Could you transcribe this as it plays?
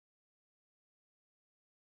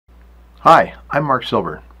Hi, I'm Mark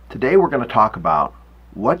Silver. Today we're going to talk about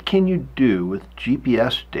what can you do with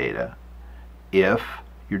GPS data if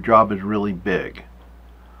your job is really big.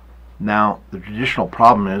 Now, the traditional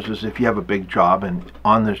problem is if you have a big job, and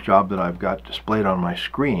on this job that I've got displayed on my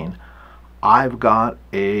screen, I've got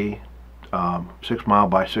a 6 mile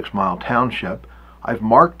by 6 mile township. I've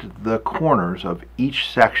marked the corners of each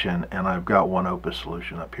section, and I've got one OPUS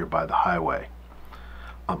solution up here by the highway.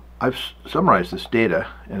 I've summarized this data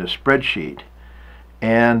in a spreadsheet,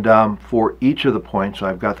 and for each of the points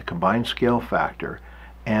I've got the combined scale factor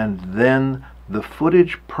and then the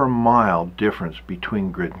footage per mile difference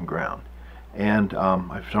between grid and ground. And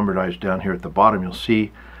I've summarized down here at the bottom. You'll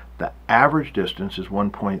see the average distance is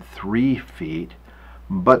 1.3 feet,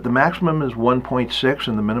 but the maximum is 1.6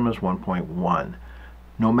 and the minimum is 1.1.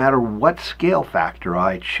 No matter what scale factor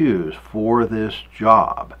I choose for this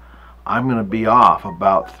job, I'm going to be off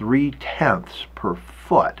about 3/10 per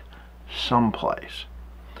foot someplace.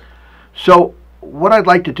 So what I'd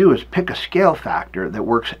like to do is pick a scale factor that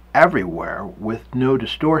works everywhere with no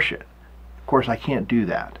distortion. Of course, I can't do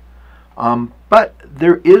that. But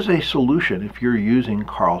there is a solution if you're using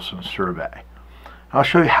Carlson Survey. I'll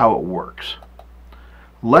show you how it works.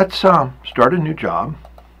 Let's start a new job.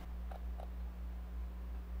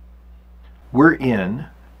 We're in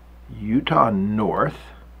Utah North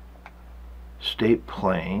State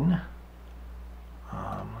Plane.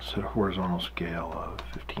 Let's set a horizontal scale of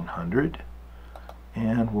 1500,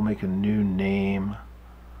 and we'll make a new name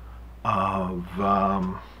of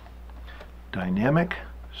dynamic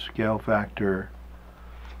scale factor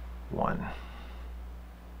 1.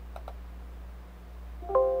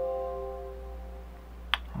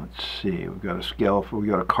 Let's see, we've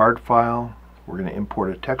got a card file. We're going to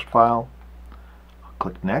import a text file. I'll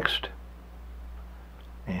click next,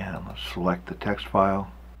 and let's select the text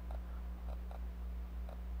file.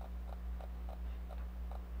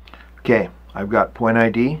 Okay, I've got point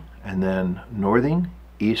ID and then northing,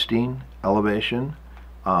 easting, elevation.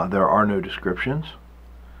 There are no descriptions.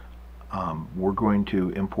 We're going to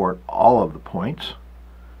import all of the points.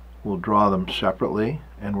 We'll draw them separately,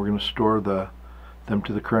 and we're going to store them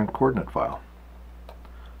to the current coordinate file.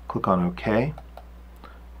 Click on OK.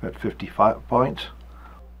 Got 55 points.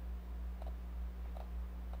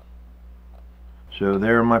 So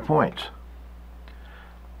there are my points.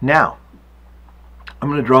 Now, I'm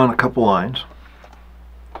going to draw in a couple lines.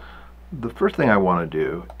 The first thing I want to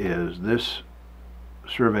do is this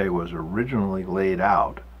survey was originally laid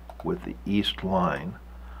out with the east line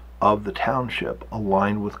of the township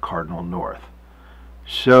aligned with cardinal north.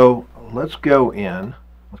 So let's go in,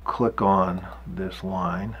 click on this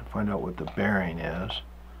line, and find out what the bearing is.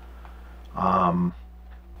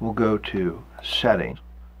 We'll go to Settings,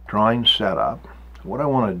 Drawing Setup. What I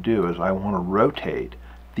want to do is I want to rotate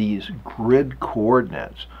these grid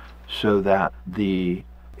coordinates so that the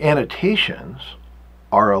annotations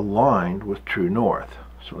are aligned with true north.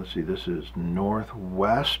 So let's see, this is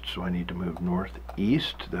northwest, so I need to move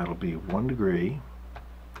northeast. That'll be 1 degree,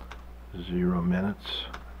 0 minutes,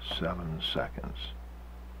 7 seconds.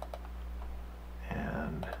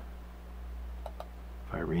 And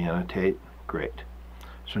if I re-annotate, great.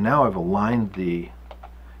 So now I've aligned the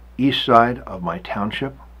east side of my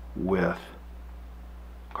township with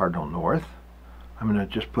cardinal north. I'm going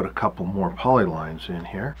to just put a couple more polylines in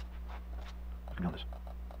here. And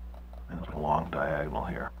a long diagonal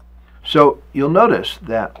here. So you'll notice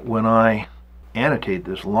that when I annotate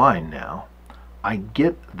this line now, I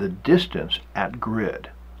get the distance at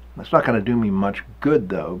grid. That's not going to do me much good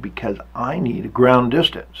though, because I need a ground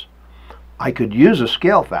distance. I could use a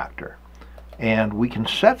scale factor, and we can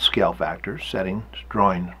set scale factors, settings,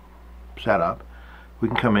 drawing, setup. We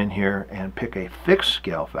can come in here and pick a fixed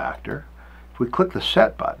scale factor. If we click the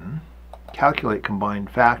Set button, calculate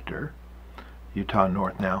combined factor, Utah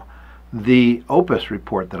North now, the OPUS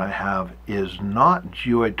report that I have is not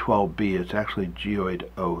geoid 12B, it's actually geoid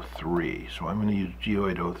 03. So I'm going to use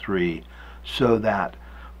geoid 03 so that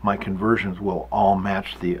my conversions will all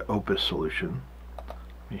match the OPUS solution.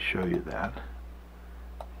 Let me show you that.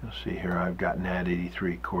 You'll see here I've got NAD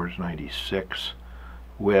 83 cores 96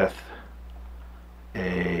 with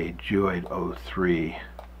a geoid 03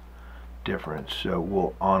 difference. So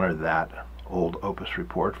we'll honor that old OPUS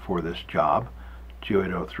report for this job.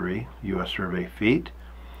 Geoid 03, US Survey feet.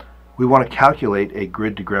 We want to calculate a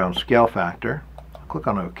grid to ground scale factor. I'll click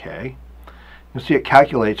on OK. You'll see it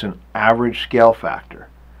calculates an average scale factor.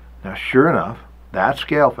 Now sure enough, that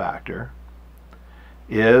scale factor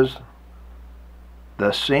is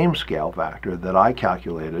the same scale factor that I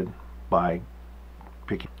calculated by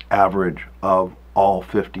picking average of all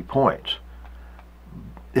 50 points.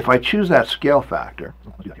 if I choose that scale factor,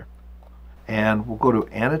 let's do that here, and we'll go to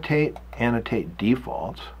annotate, annotate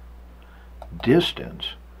defaults,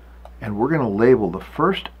 distance, and we're going to label the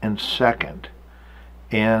first and second,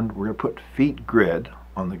 and we're going to put feet grid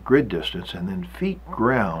on the grid distance and then feet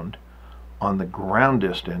ground on the ground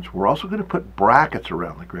distance. We're also going to put brackets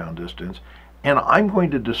around the ground distance, and I'm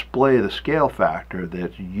going to display the scale factor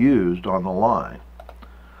that's used on the line.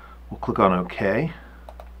 We'll click on OK,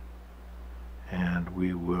 and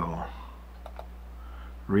we will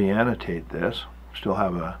re-annotate this. Still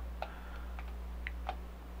have a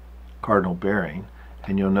cardinal bearing,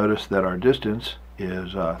 and you'll notice that our distance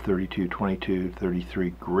is 32, 22, 33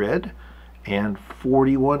 grid and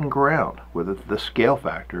 41 ground with the scale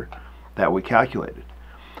factor that we calculated.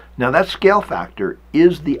 Now that scale factor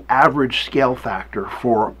is the average scale factor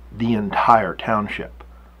for the entire township,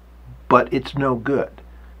 but it's no good.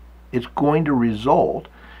 It's going to result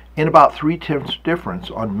in about 3/10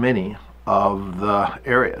 difference on many of the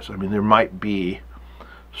areas. I mean, there might be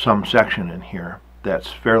some section in here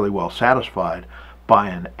that's fairly well satisfied by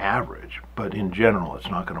an average, but in general it's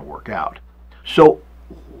not going to work out. So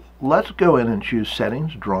let's go in and choose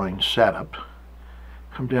Settings, Drawing Setup.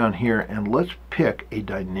 Come down here and let's pick a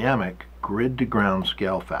dynamic grid to ground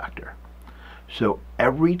scale factor. So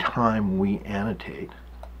every time we annotate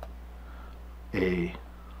a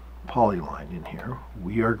polyline in here,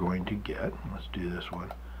 we are going to get, let's do this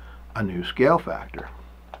one, a new scale factor.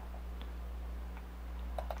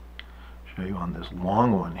 Show you on this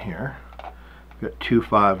long one here. We've got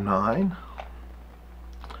 259.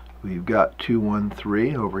 We've got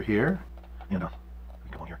 213 over here. You know, we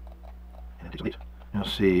come on here and take these. You'll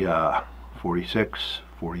see 46,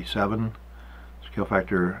 47, scale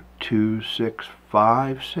factor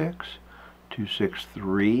 2656,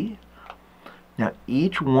 263. Now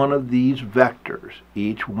each one of these vectors,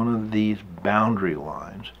 each one of these boundary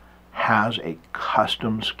lines has a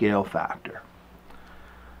custom scale factor.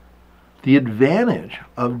 The advantage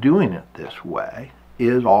of doing it this way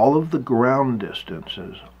is all of the ground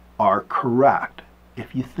distances are correct.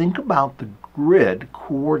 If you think about the grid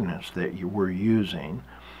coordinates that you were using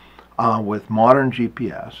with modern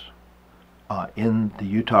GPS in the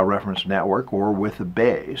Utah Reference Network or with a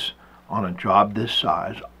base on a job this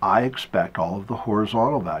size, I expect all of the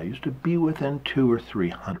horizontal values to be within 200 or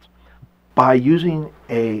 300. By using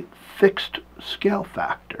a fixed scale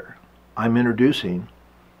factor, I'm introducing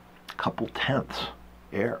a couple tenths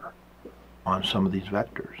error on some of these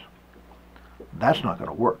vectors. That's not going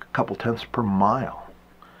to work. A couple tenths per mile.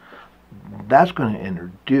 That's going to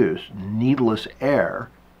introduce needless error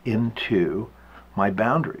into my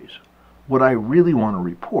boundaries. What I really want to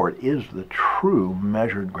report is the true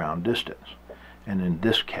measured ground distance. And in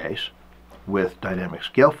this case, with dynamic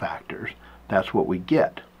scale factors, that's what we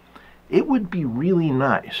get. It would be really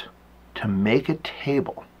nice to make a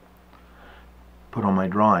table, put on my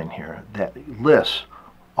drawing here, that lists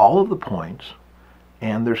all of the points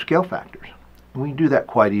and their scale factors. And we can do that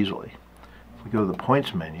quite easily. If we go to the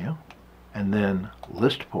Points menu and then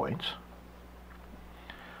List Points,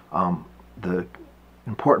 the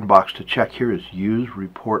important box to check here is Use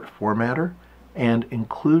Report Formatter and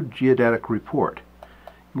Include Geodetic Report.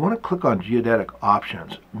 You want to click on Geodetic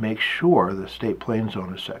Options, make sure the State Plane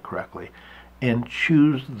Zone is set correctly, and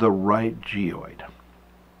choose the right geoid.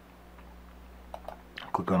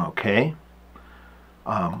 Click on OK.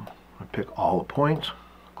 I pick all the points.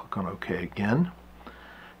 Click on OK again.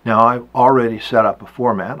 Now I've already set up a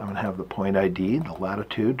format. I'm going to have the point ID, the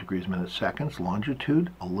latitude, degrees, minutes, seconds, longitude,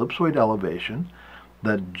 ellipsoid elevation,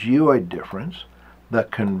 the geoid difference, the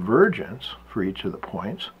convergence for each of the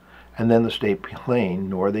points, and then the state plane,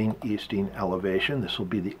 northing, easting elevation. This will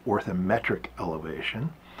be the orthometric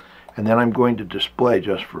elevation. And then I'm going to display,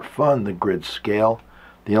 just for fun, the grid scale,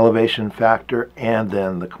 the elevation factor, and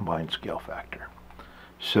then the combined scale factor.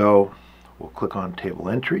 So we'll click on Table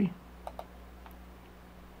Entry,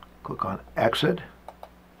 click on Exit.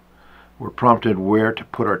 We're prompted where to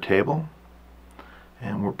put our table,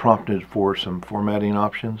 and we're prompted for some formatting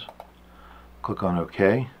options. Click on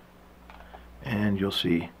OK, and you'll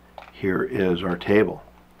see here is our table.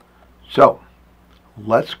 So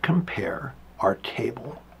let's compare our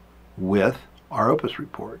table with our Opus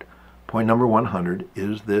report. Point number 100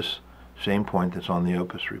 is this same point that's on the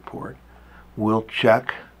Opus report. We'll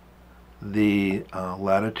check the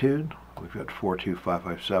latitude. We've got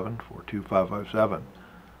 42557, 42557,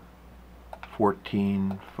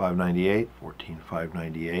 14598,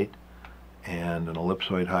 14598, and an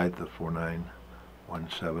ellipsoid height of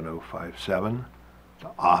 4917057,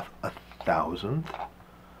 off 1,000th.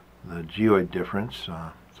 The geoid difference is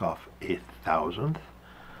off 1,000th.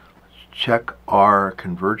 Let's check our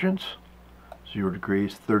convergence. 0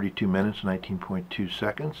 degrees, 32 minutes, 19.2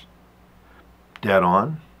 seconds. Dead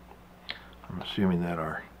on. I'm assuming that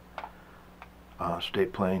our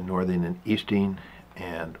state plane, northing and easting,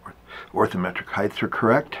 and orthometric heights are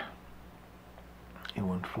correct.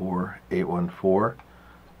 814, 814.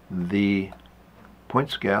 The point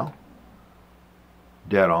scale,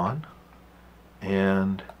 dead on.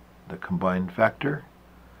 And the combined factor,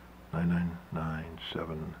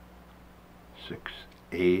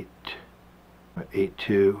 999.768,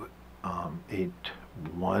 82,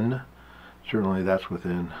 81. Certainly that's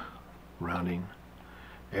within rounding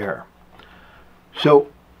error. So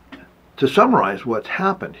to summarize what's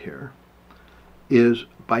happened here is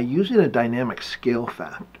by using a dynamic scale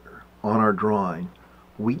factor on our drawing,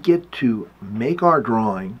 we get to make our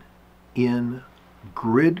drawing in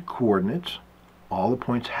grid coordinates. All the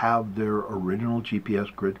points have their original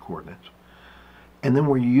GPS grid coordinates. And then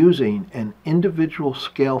we're using an individual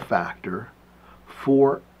scale factor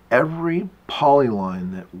for every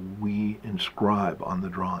polyline that we inscribe on the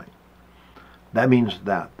drawing. That means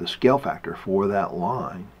that the scale factor for that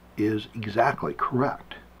line is exactly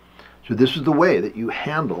correct. So this is the way that you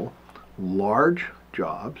handle large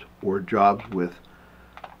jobs or jobs with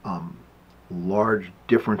large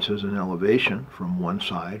differences in elevation from one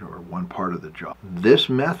side or one part of the job. This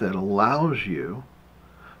method allows you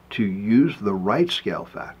to use the right scale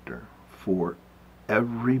factor for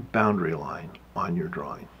every boundary line on your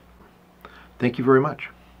drawing. Thank you very much.